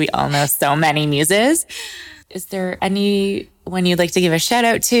because we all know so many muses. Is there anyone you'd like to give a shout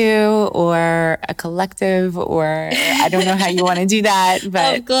out to, or a collective, or I don't know how you want to do that,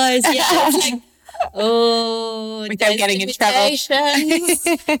 but of course, without getting in trouble.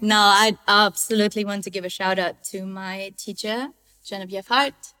 No, I absolutely want to give a shout out to my teacher, Genevieve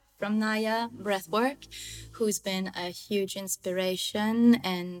Hart from Naya Breathwork, who's been a huge inspiration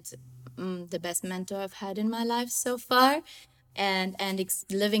and the best mentor I've had in my life so far. And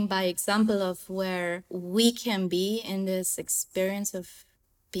living by example of where we can be in this experience of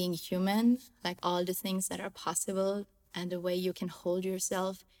being human, like all the things that are possible and the way you can hold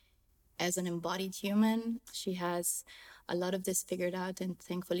yourself as an embodied human. She has a lot of this figured out, and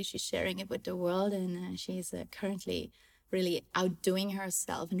thankfully she's sharing it with the world, and she's currently really outdoing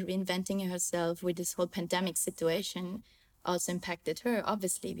herself and reinventing herself with this whole pandemic situation. Also impacted her,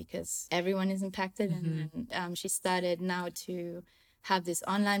 obviously, because everyone is impacted. And she started now to have this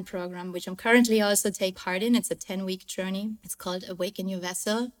online program, which I'm currently also take part in. It's a 10-week journey. It's called Awaken Your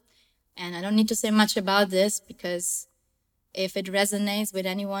Vessel. And I don't need to say much about this, because if it resonates with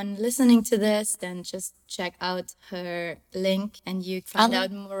anyone listening to this, then just check out her link and you find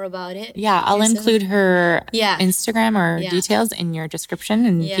out more about it. Yeah, I'll include her Instagram or details in your description,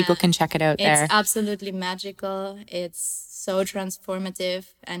 and people can check it out there. It's absolutely magical. It's so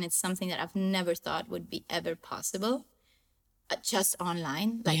transformative, and it's something that I've never thought would be ever possible. Just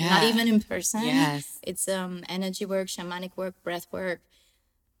online, not even in person. Yes. It's energy work, shamanic work, breath work.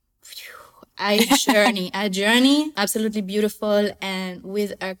 A journey, absolutely beautiful, and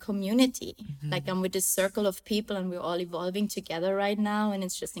with our community. Like I'm with this circle of people, and we're all evolving together right now, and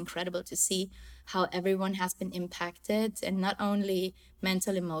it's just incredible to see how everyone has been impacted, and not only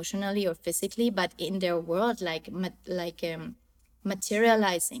mental, emotionally, or physically, but in their world,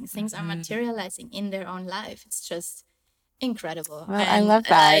 materializing. Things are materializing in their own life. It's just incredible. Well, I love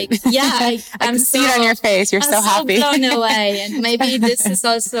that. I can see it on your face. You're so happy. I'm so blown away. And maybe this is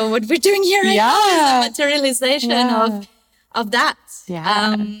also what we're doing here right now, is the materialization of that.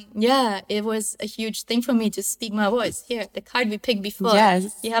 It was a huge thing for me to speak my voice. Here, the card we picked before.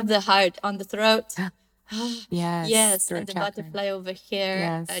 Yes. You have the heart on the throat. Yes. And the butterfly over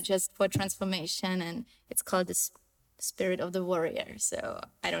here, just for transformation. And it's called the spirit of the warrior. So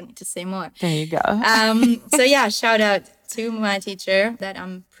I don't need to say more. There you go. Shout out to my teacher that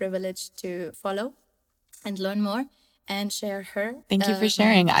I'm privileged to follow and learn more and share her. Thank you for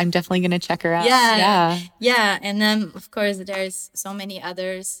sharing. I'm definitely going to check her out. Yeah. And then, of course, there's so many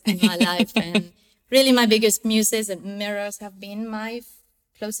others in my life. And really my biggest muses and mirrors have been my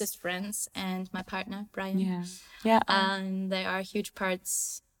closest friends and my partner, Brian. Yeah. And they are huge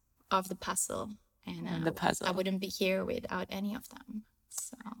parts of the puzzle And the puzzle. I wouldn't be here without any of them.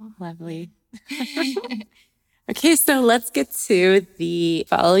 So lovely. Okay, so let's get to the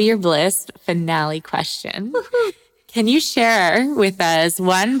Follow Your Bliss finale question. Woohoo. Can you share with us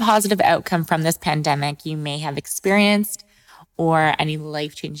one positive outcome from this pandemic you may have experienced or any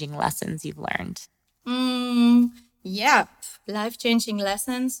life-changing lessons you've learned? Yeah, life-changing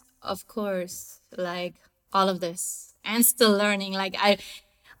lessons, of course, like all of this, and still learning.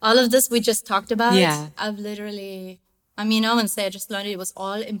 All of this we just talked about. Yeah. I've literally, I wouldn't say I just learned it. It was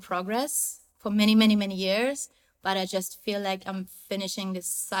all in progress for many, many, many years. But I just feel like I'm finishing this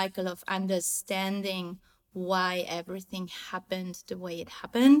cycle of understanding why everything happened the way it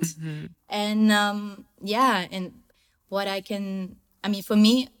happened. Mm-hmm. And and what for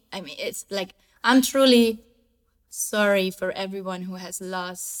me, it's like, I'm truly sorry for everyone who has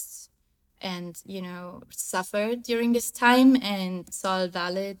lost and, suffered during this time. And it's all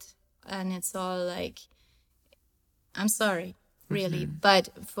valid. And it's all like, I'm sorry, really. Mm-hmm. But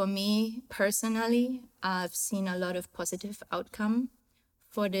for me personally, I've seen a lot of positive outcome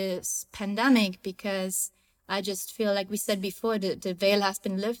for this pandemic, because I just feel like we said before, the veil has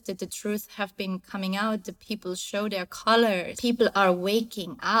been lifted, the truth have been coming out, the people show their colors, people are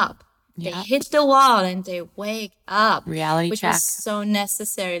waking up. They hit the wall and they wake up. Reality which check. was so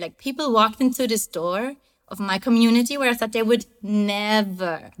necessary. Like, people walked into this door of my community where I thought they would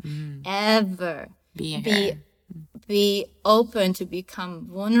never, ever be open to become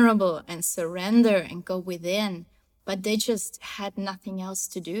vulnerable and surrender and go within. But they just had nothing else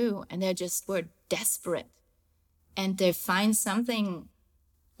to do, and they just were desperate. And they find something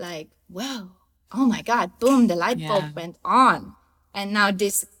like, wow, oh my God, boom, the light bulb went on. And now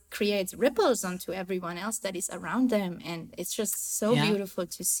this creates ripples onto everyone else that is around them. And it's just so beautiful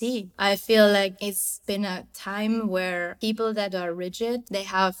to see. I feel like it's been a time where people that are rigid, they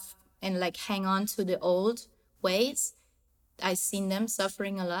have and like hang on to the old ways. I've seen them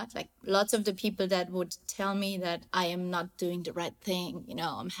suffering a lot. Like, lots of the people that would tell me that I am not doing the right thing,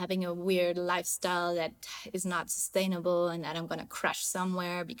 I'm having a weird lifestyle that is not sustainable, and that I'm going to crash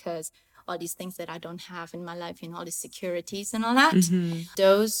somewhere because all these things that I don't have in my life, all these securities and all that. Mm-hmm.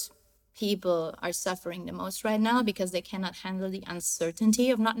 Those people are suffering the most right now because they cannot handle the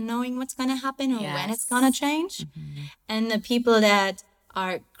uncertainty of not knowing what's going to happen or when it's going to change. Mm-hmm. And the people that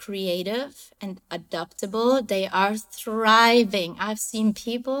are creative and adaptable, they are thriving. I've seen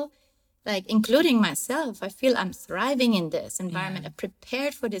people, like, including myself, I feel I'm thriving in this environment. I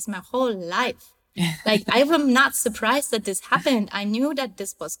prepared for this my whole life. Like, I am not surprised that this happened. I knew that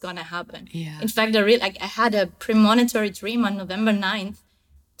this was gonna happen. In fact, I had a premonitory dream on November 9th,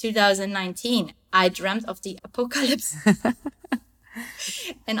 2019. I dreamt of the apocalypse.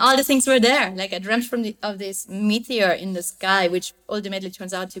 And all the things were there. Like, I dreamt of this meteor in the sky, which ultimately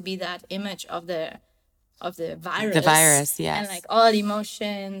turns out to be that image of the virus. The virus, yes. And like all the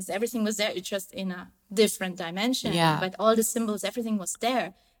emotions, everything was there. It's just in a different dimension. Yeah. But all the symbols, everything was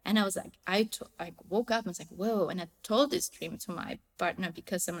there. And I was like, I woke up and was like, whoa. And I told this dream to my partner,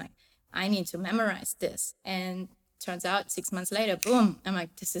 because I'm like, I need to memorize this. And turns out 6 months later, boom, I'm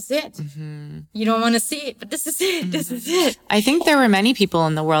like, this is it. Mm-hmm. You don't want to see it, but this is it. Mm-hmm. This is it. I think there were many people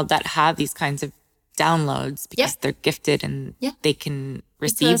in the world that have these kinds of downloads because they're gifted and they can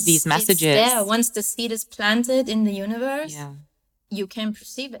receive these messages. It's there. Once the seed is planted in the universe, you can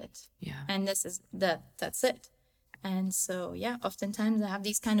perceive it. Yeah. And that's it. And so, oftentimes I have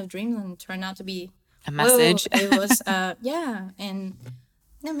these kind of dreams and turn out to be a message. It was, And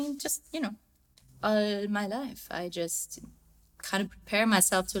I mean, just, all my life, I just kind of prepare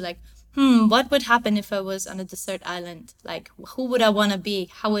myself to like, what would happen if I was on a desert island? Like, who would I want to be?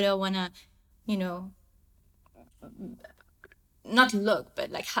 How would I want to, not look, but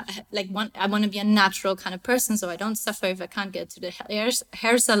I want to be a natural kind of person, so I don't suffer if I can't get to the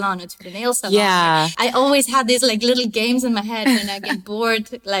hair salon or to the nail salon. Yeah. I always had these like little games in my head when I get bored.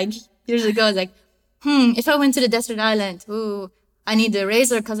 Like, years ago, I was like, if I went to the desert island, I need a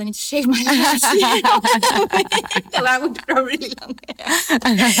razor because I need to shave my legs. I would grow really long hair.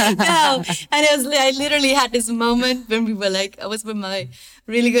 And I literally had this moment when we were like, I was with my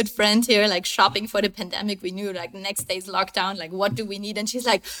really good friend here, like shopping for the pandemic. We knew like next day's lockdown, like what do we need? And she's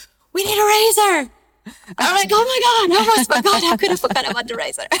like, we need a razor. I'm like, oh my God, I almost forgot. How could I forget about the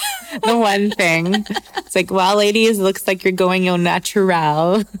razor? The one thing. It's like, wow, ladies, looks like you're going au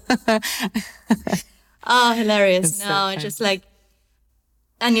natural. Oh, hilarious. That's No, so just like,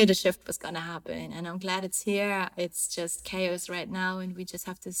 I knew the shift was going to happen, and I'm glad it's here. It's just chaos right now, and we just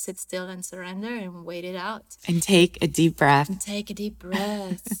have to sit still and surrender and wait it out. And take a deep breath.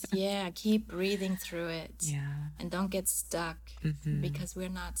 Keep breathing through it. Yeah. And don't get stuck, because we're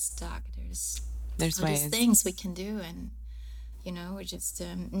not stuck. all these things we can do, and we just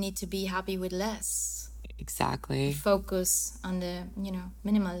need to be happy with less. Exactly. Focus on the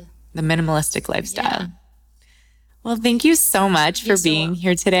minimalistic lifestyle. Yeah. Well, thank you so much for being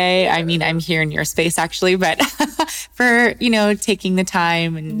here today. I mean, I'm here in your space actually, but for, taking the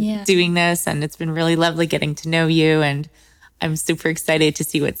time and doing this. And it's been really lovely getting to know you. And I'm super excited to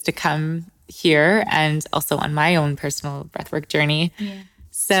see what's to come here and also on my own personal breathwork journey. Yeah.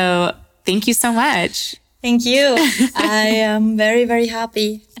 So thank you so much. Thank you. I am very, very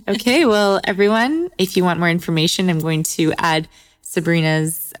happy. Okay. Well, everyone, if you want more information, I'm going to add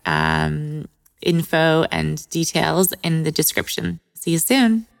Sabrina's info and details in the description. See you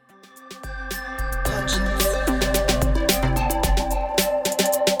soon.